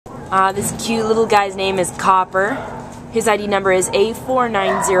This cute little guy's name is Copper. His ID number is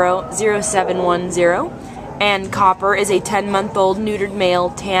A4900710. And Copper is a 10-month-old neutered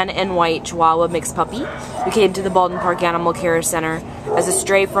male tan and white Chihuahua mixed puppy who came to the Baldwin Park Animal Care Center as a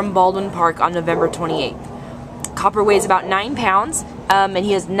stray from Baldwin Park on November 28th. Copper weighs about 9 pounds, and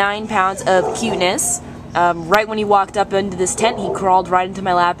he has 9 pounds of cuteness. Right when he walked up into this tent, he crawled right into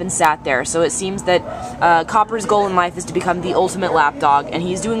my lap and sat there. So it seems that Copper's goal in life is to become the ultimate lap dog, and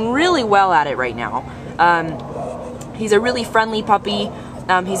he's doing really well at it right now. He's a really friendly puppy.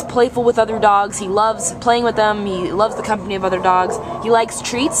 He's playful with other dogs. He loves playing with them. He loves the company of other dogs. He likes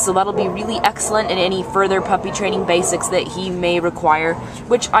treats, so that'll be really excellent in any further puppy training basics that he may require,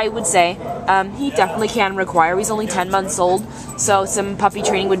 which I would say he definitely can require. He's only 10 months old, so some puppy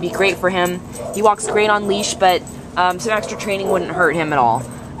training would be great for him. He walks great on leash, but some extra training wouldn't hurt him at all.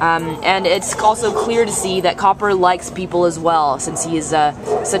 And it's also clear to see that Copper likes people as well, since he is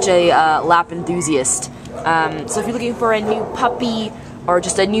such a lap enthusiast. So if you're looking for a new puppy, or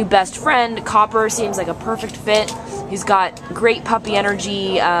just a new best friend, Copper seems like a perfect fit. He's got great puppy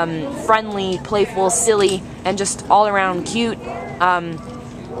energy, friendly, playful, silly, and just all around cute.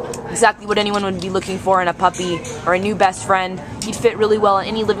 Exactly what anyone would be looking for in a puppy or a new best friend. He'd fit really well in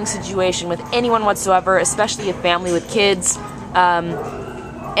any living situation with anyone whatsoever, especially a family with kids.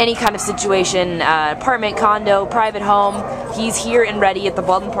 Any kind of situation, apartment, condo, private home. He's here and ready at the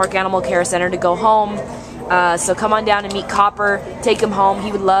Baldwin Park Animal Care Center to go home. So come on down and meet Copper, take him home. He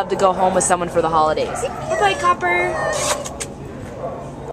would love to go home with someone for the holidays. Bye-bye, Copper!